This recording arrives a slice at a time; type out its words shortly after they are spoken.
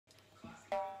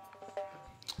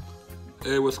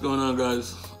Hey, what's going on,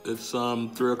 guys? It's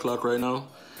 3 o'clock right now.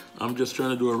 I'm just trying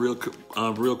to do a real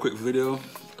quick video.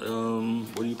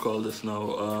 What do you call this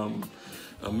now?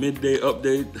 A midday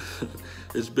update.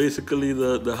 It's basically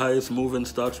the highest moving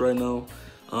stocks right now.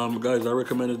 Guys, I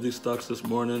recommended these stocks this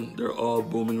morning. They're all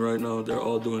booming right now. They're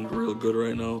all doing real good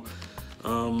right now.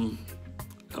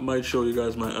 I might show you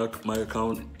guys my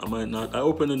account. I might not. I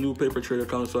opened a new paper trade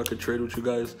account so I could trade with you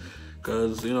guys,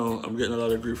 because I'm getting a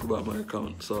lot of grief about my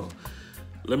account. So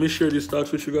let me share these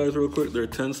stocks with you guys real quick. There are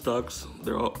 10 stocks.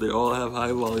 They all have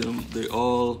high volume. They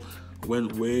all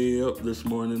went way up this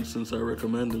morning since I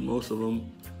recommended most of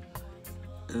them.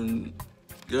 And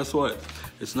guess what?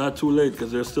 It's not too late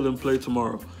because they're still in play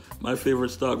tomorrow. My favorite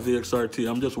stock, vxrt.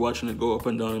 I'm just watching it go up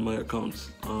and down in my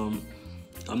accounts.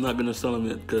 I'm not gonna sell them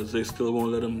yet because they still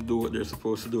won't let them do what they're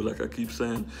supposed to do, like I keep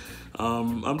saying.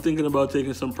 I'm thinking about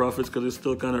taking some profits because it's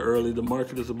still kind of early. The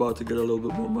market is about to get a little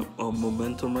bit more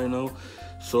momentum right now.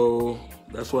 So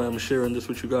that's why I'm sharing this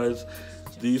with you guys.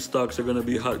 These stocks are gonna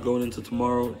be hot going into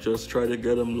tomorrow. Just try to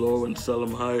get them low and sell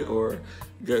them high, or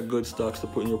get good stocks to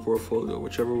put in your portfolio,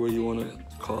 whichever way you wanna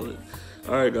call it.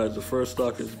 All right, guys, the first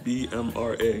stock is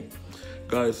bmra.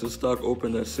 Guys, this stock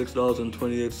opened at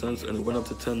 $6.28 and it went up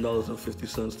to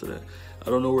 $10.50 today. I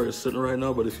don't know where it's sitting right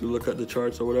now, but if you look at the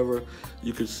charts or whatever,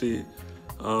 you could see.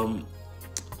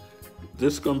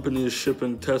 This company is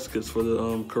shipping test kits for the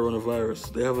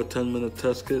coronavirus. They have a 10-minute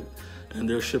test kit and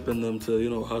they're shipping them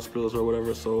to, hospitals or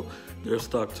whatever. So their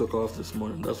stock took off this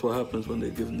morning. That's what happens when they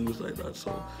give news like that.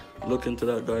 So look into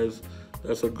that, guys.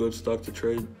 That's a good stock to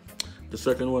trade. The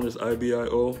second one is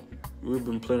ibio. We've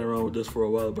been playing around with this for a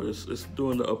while, but it's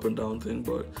doing the up and down thing,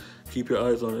 but keep your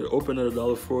eyes on it. It opened at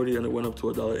 $1.40 and it went up to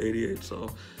 $1.88, so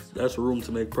that's room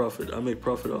to make profit. I make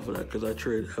profit off of that because I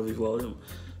trade heavy volume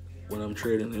when I'm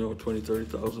trading, 20,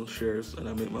 30,000 shares, and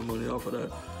I make my money off of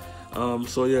that.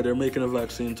 So yeah, they're making a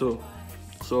vaccine too.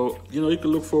 So, you can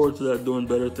look forward to that doing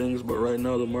better things, but right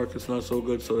now the market's not so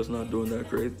good, so it's not doing that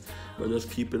great, but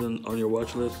just keep it on your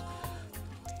watch list.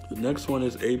 The next one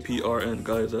is aprn,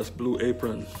 guys. That's Blue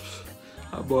Apron.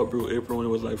 I bought Blue Apron when it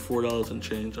was like $4 and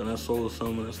change, and I sold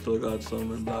some and I still got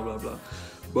some and blah, blah, blah.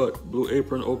 But Blue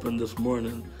Apron opened this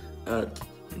morning at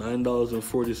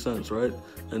 $9.40, right?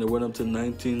 And it went up to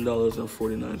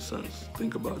 $19.49.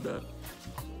 Think about that.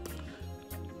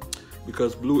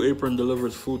 Because Blue Apron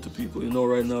delivers food to people.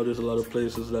 Right now there's a lot of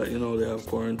places that, they have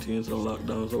quarantines and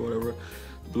lockdowns or whatever.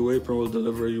 Blue Apron will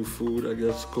deliver you food, I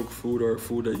guess, cooked food or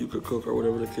food that you could cook or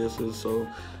whatever the case is. So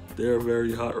they're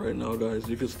very hot right now, guys.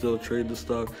 You can still trade the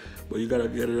stock, but you gotta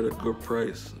get it at a good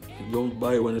price. Don't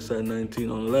buy it when it's at 19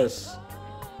 unless,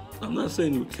 I'm not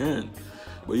saying you can,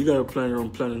 but you gotta plan your own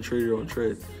plan and trade your own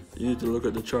trade. You need to look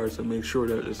at the charts and make sure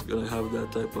that it's gonna have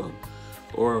that type of,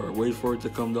 or wait for it to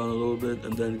come down a little bit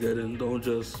and then get in. Don't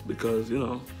just because,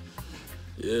 yeah,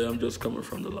 I'm just coming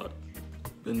from the lot.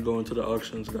 Been going to the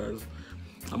auctions, guys.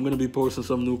 I'm gonna be posting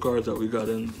some new cars that we got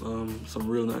in, some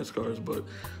real nice cars, but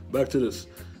back to this.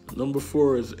 Number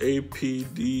 4 is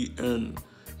apdn.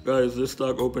 Guys, this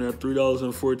stock opened at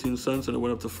 $3.14 and it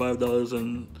went up to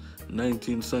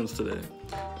 $5.19 today.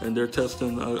 And they're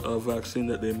testing a vaccine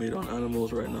that they made on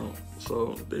animals right now.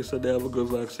 So they said they have a good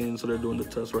vaccine, so they're doing the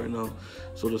test right now.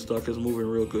 So the stock is moving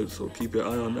real good, so keep your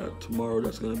eye on that. Tomorrow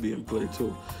that's gonna be in play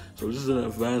too. So this is an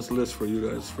advanced list for you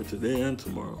guys for today and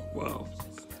tomorrow. Wow.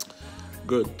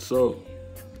 Good. So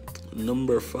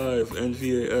number 5,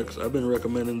 nvax. I've been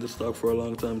recommending this stock for a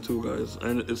long time too, guys,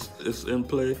 and it's in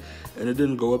play, and it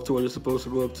didn't go up to what it's supposed to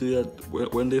go up to yet.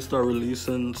 When they start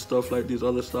releasing stuff like these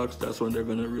other stocks, that's when they're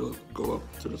gonna really go up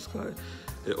to the sky.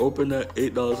 It opened at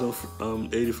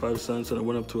 $8.85 and it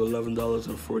went up to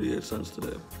 $11.48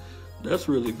 today. That's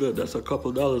really good. That's a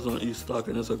couple dollars on each stock,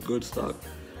 and it's a good stock.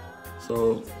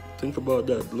 So think about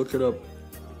that. Look it up.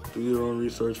 Do your own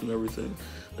research and everything.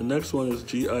 The next one is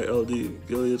gild,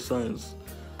 Gilead Science.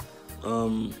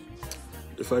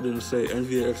 If I didn't say,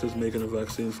 nvax is making a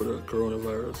vaccine for the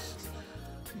coronavirus.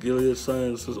 Gilead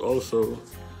Science is also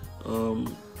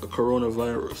a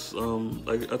coronavirus.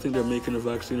 I think they're making a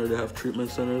vaccine, or they have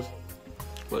treatment centers,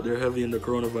 but they're heavy in the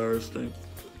coronavirus thing.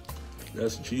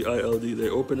 That's gild. They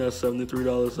opened at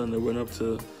 $73 and they went up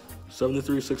to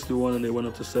 $73.61 and they went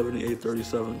up to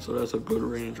 $78.37. So that's a good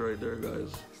range right there,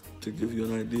 guys, to give you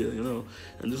an idea,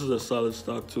 And this is a solid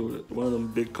stock too. One of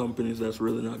them big companies that's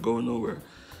really not going nowhere.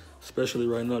 Especially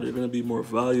right now, they're going to be more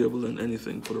valuable than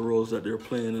anything for the roles that they're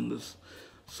playing in this.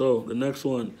 So the next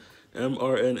one,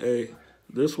 mrna.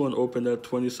 This one opened at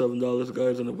 $27,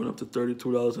 guys, and it went up to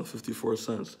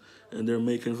 $32.54. And they're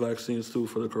making vaccines too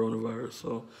for the coronavirus.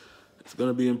 So it's going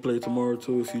to be in play tomorrow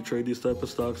too if you trade these type of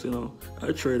stocks,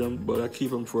 I trade them, but I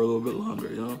keep them for a little bit longer,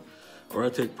 or I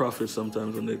take profits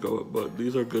sometimes when they go up. But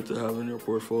these are good to have in your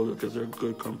portfolio because they're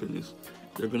good companies.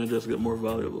 They're gonna just get more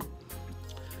valuable.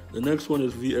 The next one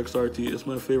is vxrt. It's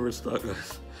my favorite stock,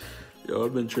 guys. Yo,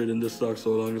 I've been trading this stock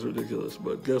so long, it's ridiculous.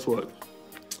 But guess what?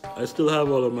 I still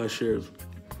have all of my shares.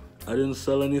 I didn't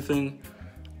sell anything.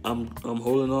 I'm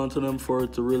holding on to them for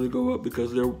it to really go up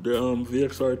because they're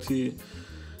vxrt.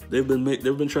 They've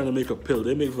been trying to make a pill.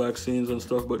 They make vaccines and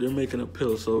stuff, but they're making a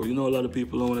pill. So you know, a lot of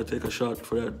people don't want to take a shot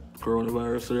for that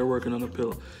coronavirus, so they're working on a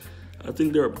pill. I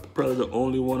think they're probably the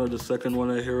only one or the second one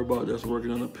I hear about that's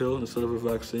working on a pill instead of a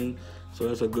vaccine. So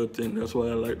that's a good thing. That's why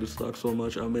I like this stock so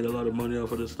much. I made a lot of money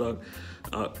off of this stock.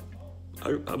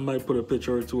 I might put a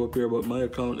picture or two up here, but my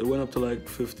account, it went up to like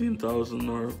 15,000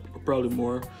 or probably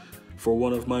more for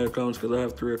one of my accounts because I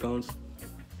have 3 accounts,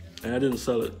 and I didn't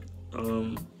sell it.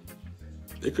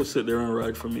 It could sit there and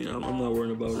ride for me. I'm not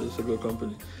worrying about it. It's a good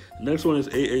company. Next one is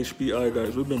ahpi,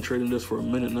 guys. We've been trading this for a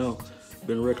minute now.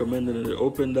 Been recommending it. It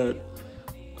opened at,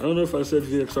 I don't know if I said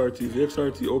VXRT.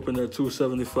 VXRT opened at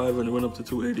 275 and it went up to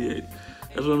 288.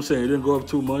 That's what I'm saying. It didn't go up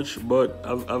too much, but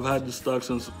I've had the stock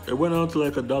since, it went out to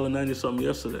like $1.90 something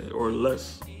yesterday or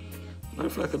less. Matter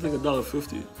of fact, I think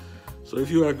 $1.50. So if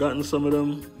you had gotten some of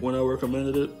them when I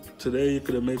recommended it, today you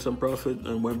could have made some profit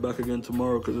and went back again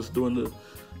tomorrow because it's doing the,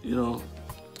 you know,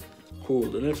 cool.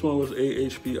 The next one was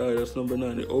ahpi. That's number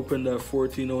 9. It opened at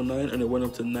 $14.09 and it went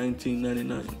up to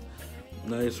 $19.99.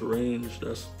 Nice range.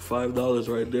 That's $5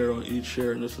 right there on each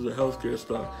share, and this is a healthcare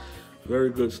stock.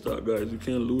 Very good stock, guys. You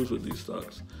can't lose with these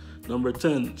stocks. Number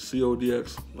 10,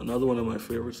 codx. Another one of my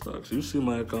favorite stocks. You see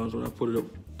my accounts when I put it up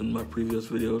in my previous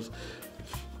videos.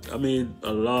 I made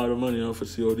a lot of money off of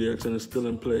codx and it's still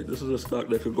in play. This is a stock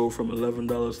that could go from $11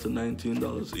 to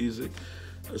 $19 easy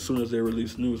as soon as they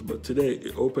release news. But today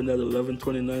it opened at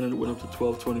 $11.29 and it went up to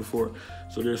 $12.24.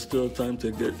 So there's still time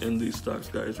to get in these stocks,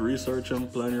 guys. Research them,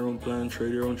 plan your own plan,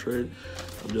 trade your own trade.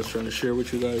 I'm just trying to share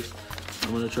with you guys.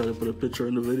 I'm gonna try to put a picture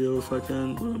in the video if I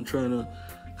can, but I'm trying to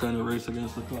kind of race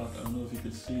against the clock. I don't know if you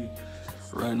can see.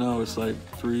 Right now it's like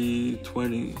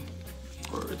 3:20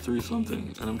 or 3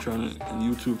 something, and I'm trying to,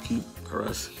 and YouTube keep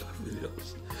harassing my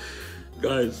videos.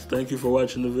 Guys, thank you for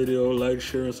watching the video. Like,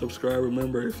 share, and subscribe.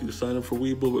 Remember, if you sign up for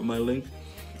Webull with my link,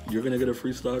 you're gonna get a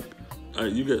free stock.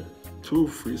 You get 2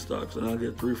 free stocks, and I'll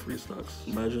get 3 free stocks.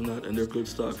 Imagine that, and they're good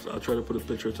stocks. I'll try to put a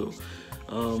picture too.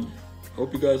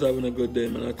 Hope you guys having a good day,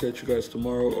 man. I'll catch you guys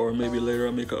tomorrow, or maybe later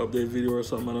I'll make an update video or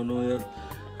something. I don't know yet.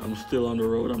 I'm still on the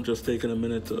road. I'm just taking a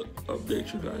minute to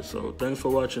update you guys. So thanks for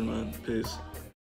watching, man. Peace.